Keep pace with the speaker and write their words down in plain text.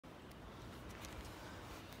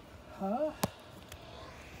Oh.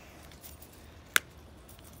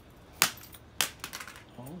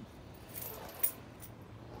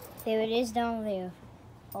 There it is down there.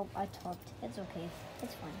 Oh, I talked. It's okay.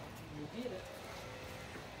 It's fine. You get it.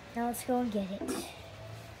 Now let's go and get it.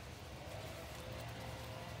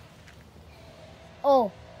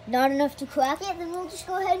 Oh, not enough to crack it? Then we'll just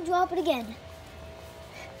go ahead and drop it again.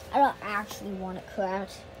 I don't actually want it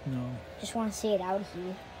cracked. No. Just want to see it out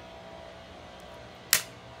here.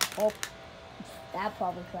 Oh, that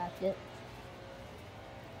probably cracked it.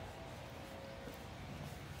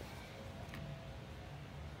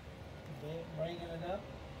 Bringing it up.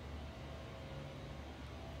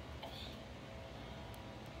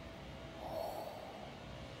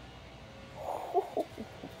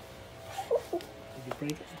 Did you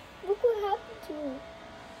break it? Look what happened to it.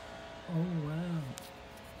 Oh, wow.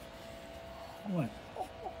 What?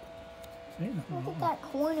 Look at that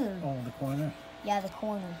corner. Oh, the corner? Yeah, the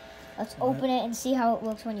corner. Let's open it and see how it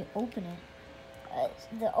looks when you open it.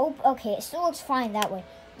 Okay, it still looks fine that way.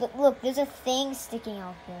 Look, there's a thing sticking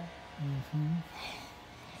out there. Mm-hmm.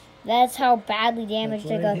 That's how badly damaged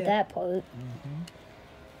I got that part. Mm-hmm.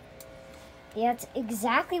 Yeah, that's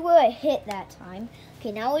exactly where it hit that time.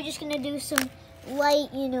 Okay, now we're just gonna do some light,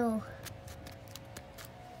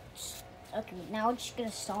 Okay, now we're just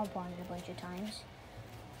gonna stomp on it a bunch of times.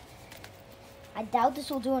 I doubt this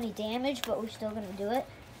will do any damage, but we're still gonna do it.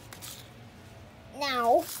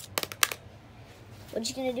 Now, we're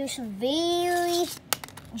just gonna do some very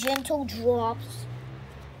gentle drops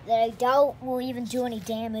that I doubt will even do any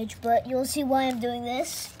damage, but you'll see why I'm doing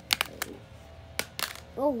this.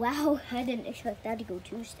 Oh wow, I didn't expect that to go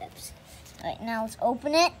 2 steps. All right, now let's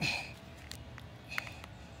open it.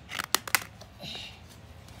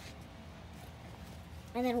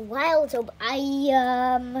 And then while it's open,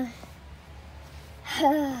 I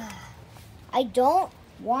don't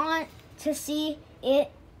want to see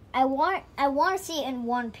it. I want to see it in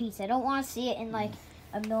one piece. I don't want to see it in like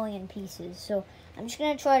a million pieces. So I'm just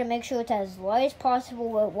gonna try to make sure it's as light as possible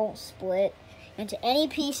where it won't split into any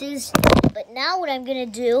pieces. But now what I'm gonna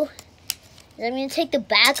do is I'm gonna take the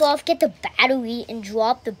back off, get the battery, and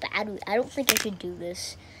drop the battery. I don't think I should do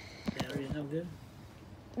this. Battery's no good?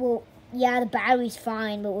 Well, yeah, the battery's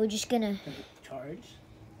fine, but we're just gonna. Does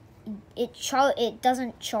it charge? It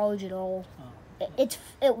doesn't charge at all. Oh.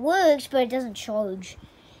 It works, but it doesn't charge.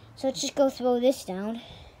 So let's just go throw this down.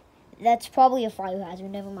 That's probably a fire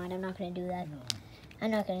hazard. Never mind. I'm not gonna do that. No.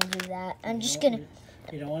 I'm not gonna do that.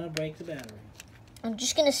 You don't want to break the battery. I'm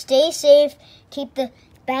just gonna stay safe. Keep the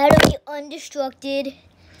battery undestructed.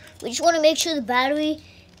 We just want to make sure the battery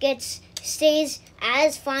stays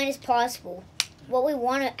as fine as possible. What we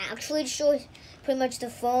want to actually destroy is pretty much the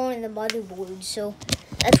phone and the motherboard. So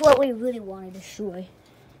that's what we really want to destroy.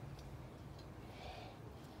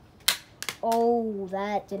 Oh,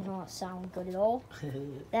 that did not sound good at all.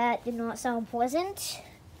 That did not sound pleasant.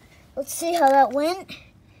 Let's see how that went.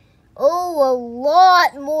 Oh, a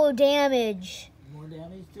lot more damage. More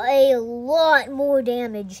damage? A lot more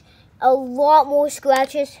damage. A lot more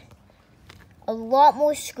scratches. A lot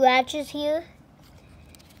more scratches here.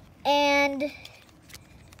 And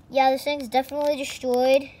yeah, this thing's definitely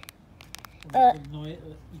destroyed. You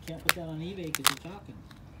can't put that on eBay because you're talking.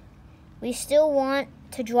 We still want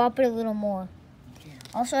to drop it a little more.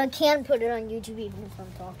 Also, I can put it on YouTube even if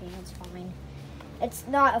I'm talking. It's fine. It's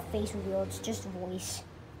not a face reveal. It's just voice.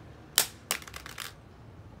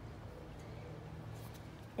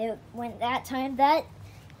 That time,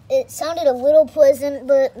 it sounded a little pleasant,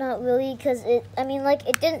 but not really, because it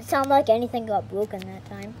didn't sound like anything got broken that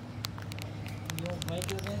time. You'll break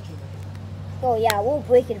it eventually. Oh yeah, we'll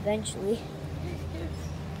break it eventually.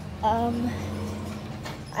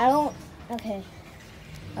 Okay.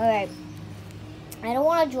 Alright. I don't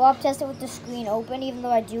want to drop test it with the screen open, even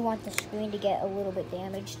though I do want the screen to get a little bit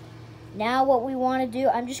damaged. Now what we want to do,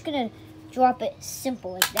 I'm just going to drop it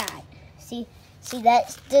simple like that. See,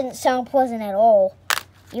 that didn't sound pleasant at all.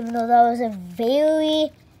 Even though that was a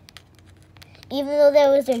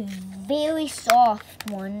very soft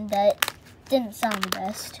one that didn't sound the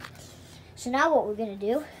best. So now what we're going to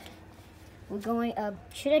do,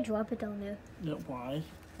 should I drop it down there? No, why?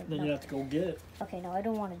 Then No. you have to go get it. Okay, no, I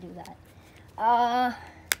don't want to do that.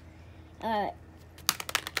 Alright.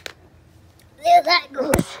 There that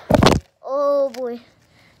goes. Oh boy.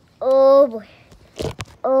 Oh boy.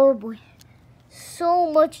 Oh boy.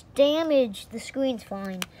 So much damage. The screen's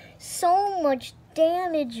fine. So much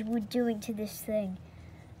damage we're doing to this thing.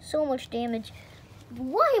 So much damage.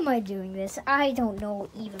 Why am I doing this? I don't know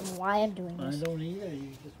even why I'm doing this. I don't either. You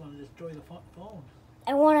just want to destroy the phone.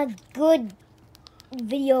 I want a good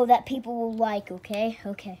video that people will like, okay?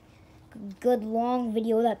 Okay. good long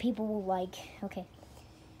video that people will like. Okay.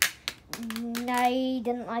 I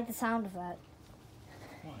didn't like the sound of that.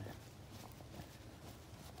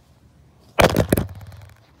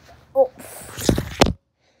 Oh.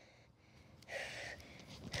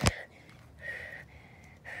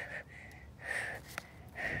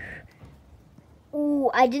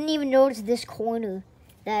 Ooh, I didn't even notice this corner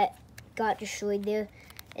that got destroyed there.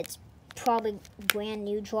 It's probably brand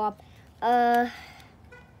new drop.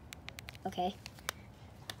 Okay.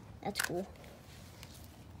 That's cool.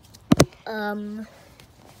 Alright.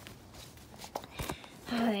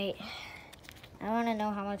 I want to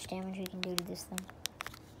know how much damage we can do to this thing.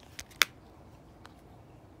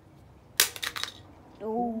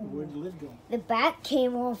 Oh, where'd the lid go? The back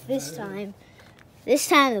came off this time. This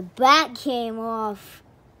time the back came off.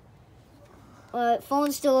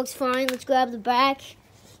 Phone still looks fine. Let's grab the back.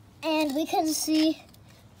 And we can see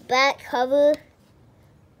back cover.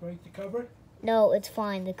 Break the cover? No, it's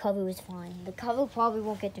fine. The cover is fine. The cover probably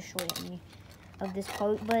won't get destroyed any of this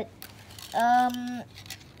part, but alright,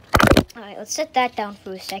 let's set that down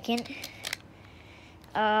for a second.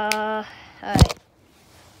 Alright.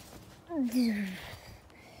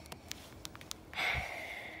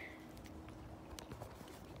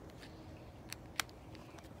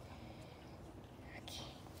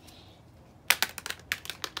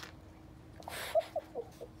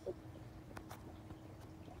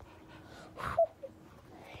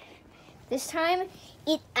 This time,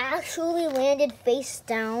 it actually landed face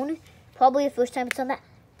down. Probably the first time it's done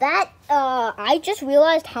that. I just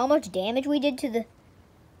realized how much damage we did to the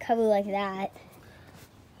cover like that.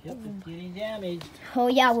 Yep, it's getting damaged. Oh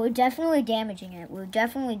yeah, we're definitely damaging it. We're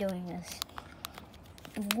definitely doing this.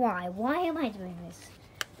 Why? Why am I doing this?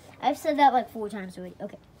 I've said that like 4 times already.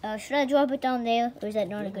 Okay, should I drop it down there, or is that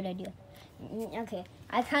not a good idea? Okay,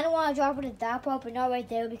 I kind of want to drop it at that part, but not right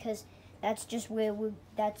there, because that's just where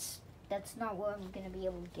that's not where I'm going to be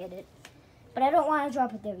able to get it. But I don't want to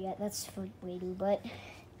drop it there yet. That's for later. But,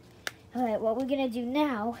 alright, what we're going to do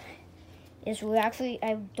now is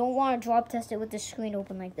I don't want to drop test it with the screen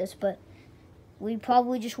open like this, but we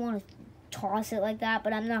probably just want to toss it like that,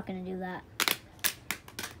 but I'm not going to do that.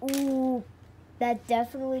 Ooh, that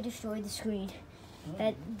definitely destroyed the screen. Oh.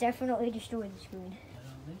 That definitely destroyed the screen. I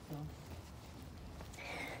don't think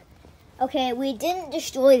so. Okay, we didn't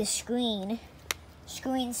destroy the screen.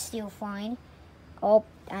 Screen's still fine. Oh,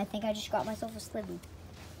 I think I just got myself a sliver.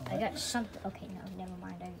 I got something. Okay, no, never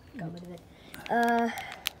mind. I got rid of it.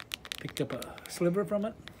 Picked up a sliver from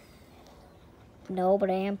it? No, but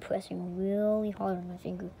I am pressing really hard on my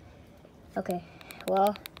finger. Okay,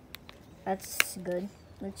 well, that's good.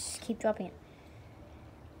 Let's keep dropping it.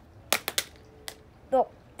 Oh,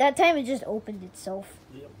 that time it just opened itself.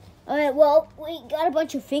 Yep. Alright, well, we got a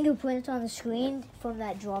bunch of fingerprints on the screen from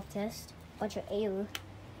that drop test. Bunch of error.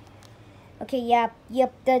 Okay, yep,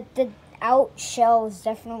 the out shell is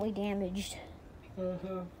definitely damaged.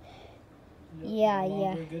 Uh-huh. Yep, Yeah, no yeah.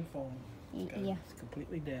 longer a good phone. Yeah. It's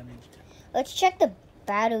completely damaged. Let's check the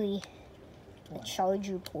battery. The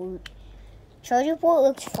charger port. Charger port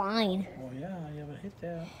looks fine. Oh yeah, you haven't hit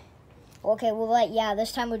that. Okay, well, yeah,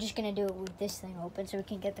 this time we're just gonna do it with this thing open so we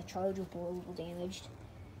can get the charger port a little damaged.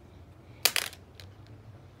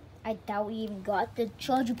 I doubt we even got the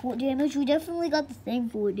charger port damaged. We definitely got the thing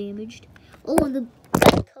for it damaged. Oh, and the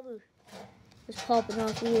cover is popping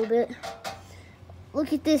off a little bit.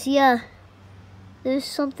 Look at this, yeah. There's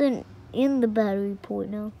something in the battery port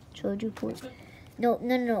now. Charger port.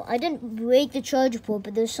 No. I didn't break the charger port,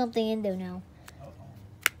 but there's something in there now.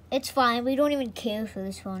 It's fine. We don't even care for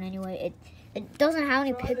this phone anyway. It doesn't have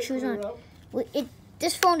any pictures on it.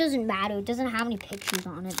 This phone doesn't matter. It doesn't have any pictures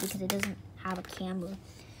on it because it doesn't have a camera.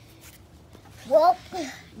 Well,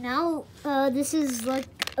 now this is like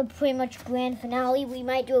a pretty much grand finale. We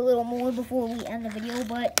might do a little more before we end the video,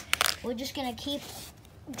 but we're just gonna keep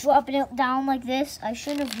dropping it down like this. I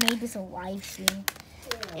shouldn't have made this a live stream.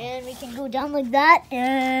 And we can go down like that,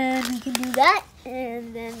 and we can do that,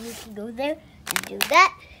 and then we can go there and do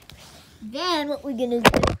that. Then what we're gonna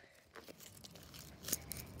do,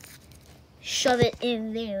 shove it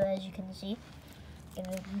in there, as you can see.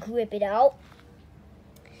 Gonna grip it out.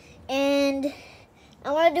 And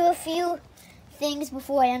I want to do a few things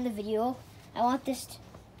before I end the video. I want this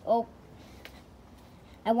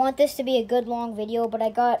to be a good long video, but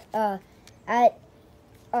I got at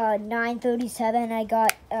 9:37 I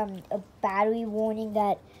got a battery warning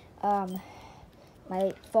that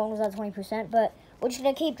my phone was at 20%, but we're just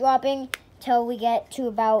gonna keep dropping till we get to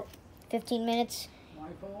about 15 minutes. My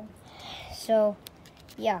phone? So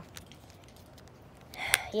yeah.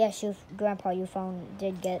 Yes, Grandpa, your phone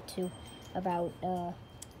did get to about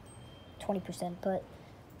 20%, but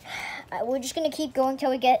we're just going to keep going till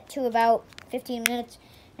we get to about 15 minutes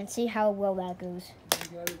and see how well that goes.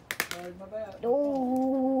 You got it right in my back.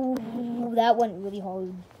 Oh, that went really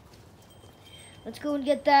hard. Let's go and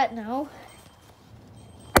get that now.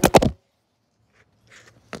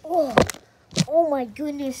 Oh, oh my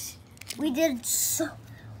goodness. We did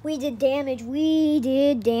damage. We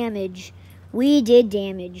did damage.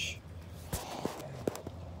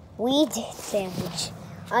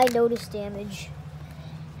 I noticed damage.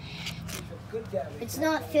 Good damage. It's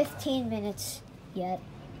not 15 minutes yet.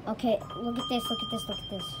 Okay, look at this.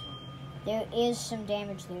 There is some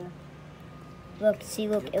damage there. Look, see,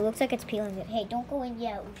 look. It looks like it's peeling it. Hey, don't go in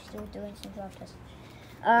yet. We're still doing some drop tests.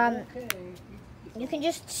 Okay. You can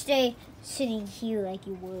just stay sitting here like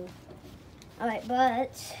you were. Alright,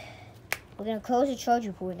 but we're going to close the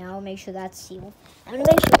charger port now and make sure that's sealed. I'm going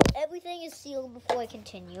to make sure everything is sealed before I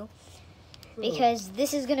continue. Because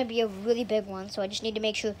this is going to be a really big one, so I just need to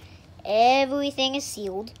make sure everything is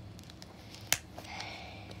sealed.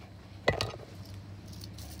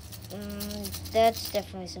 That's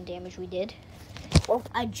definitely some damage we did. Well,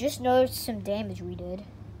 I just noticed some damage we did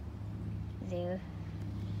there.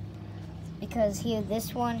 Because here,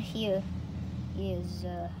 this one here is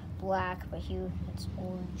black, but here it's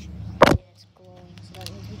orange and it's glowing. So that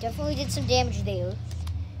means we definitely did some damage there.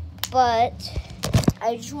 But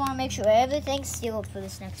I just want to make sure everything's sealed for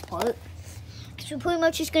this next part. Because we're pretty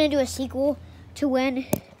much just going to do a sequel to when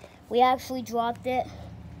we actually dropped it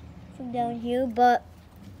from down here. But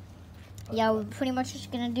yeah, we're pretty much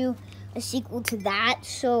just going to do a sequel to that.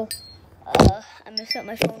 So I'm going to set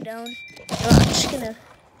my phone down. I'm just going to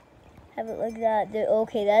have it like that.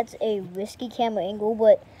 Okay, that's a risky camera angle,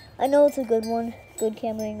 but I know it's a good one. Good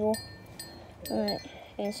camera angle. Alright,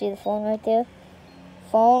 you can see the phone right there.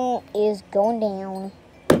 Phone is going down.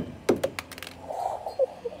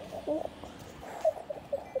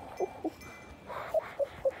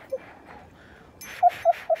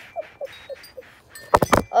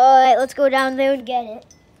 Alright, let's go down there and get it.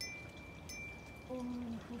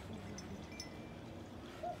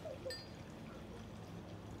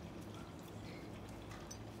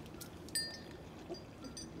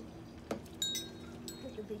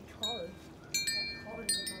 A big car. That car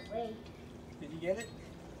is in my way. Did you get it?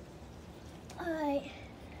 Alright.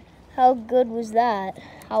 How good was that?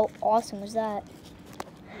 How awesome was that? Did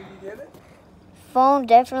you get it? Phone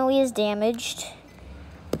definitely is damaged.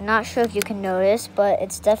 Not sure if you can notice, but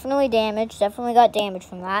it's definitely damaged. Definitely got damage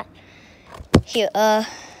from that. Here,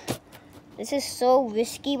 this is so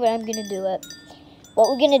risky, but I'm gonna do it. What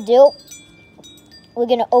we're gonna do, we're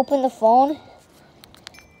gonna open the phone,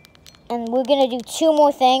 and we're gonna do two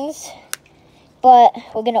more things. But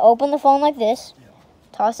we're gonna open the phone like this,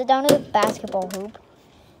 toss it down to the basketball hoop,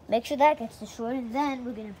 make sure that gets destroyed, and then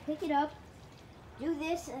we're gonna pick it up, do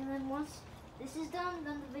this, and then once this is done,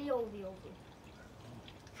 then the video will be over.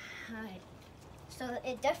 Alright, so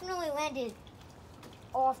it definitely landed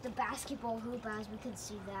off the basketball hoop, as we can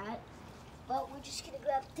see that. But we're just gonna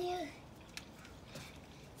grab there.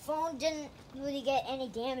 Phone didn't really get any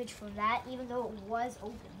damage from that, even though it was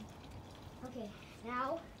open. Okay,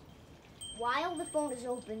 now, while the phone is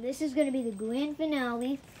open, this is gonna be the grand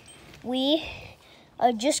finale. We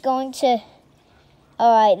are just going to,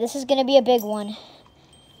 alright, this is gonna be a big one.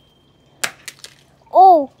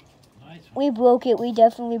 Oh! We broke it. We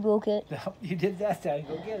definitely broke it. You did that time.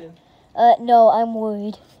 Go get it. No, I'm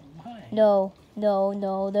worried. Why? No.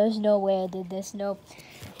 There's no way I did this. No.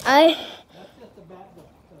 That's just the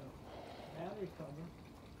battery cover.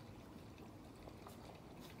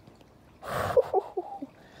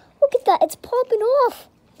 Look at that. It's popping off.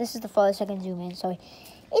 This is the farthest I can zoom in. Sorry.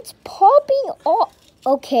 It's popping off.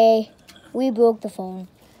 Okay. We broke the phone.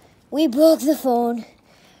 We broke the phone.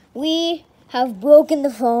 We have broken the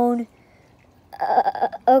phone.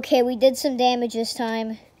 Okay, we did some damage this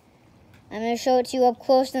time. I'm going to show it to you up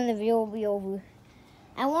close, then the video will be over.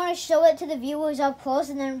 I want to show it to the viewers up close,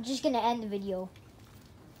 and then I'm just going to end the video.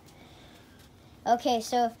 Okay,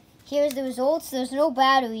 so here's the results. There's no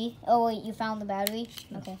battery. Oh, wait, you found the battery?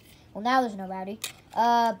 Okay. Well, now there's no battery.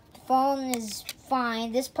 Phone is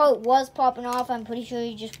fine. This part was popping off. I'm pretty sure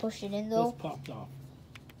you just pushed it in, though. This popped off.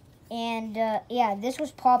 And, yeah, this was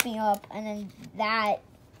popping up, and then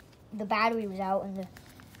the battery was out and the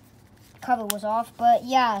cover was off. But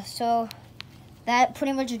yeah, so that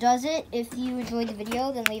pretty much does it. If you enjoyed the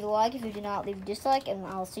video, then leave a like. If you did not, leave a dislike, and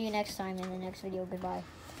I'll see you next time in the next video. Goodbye.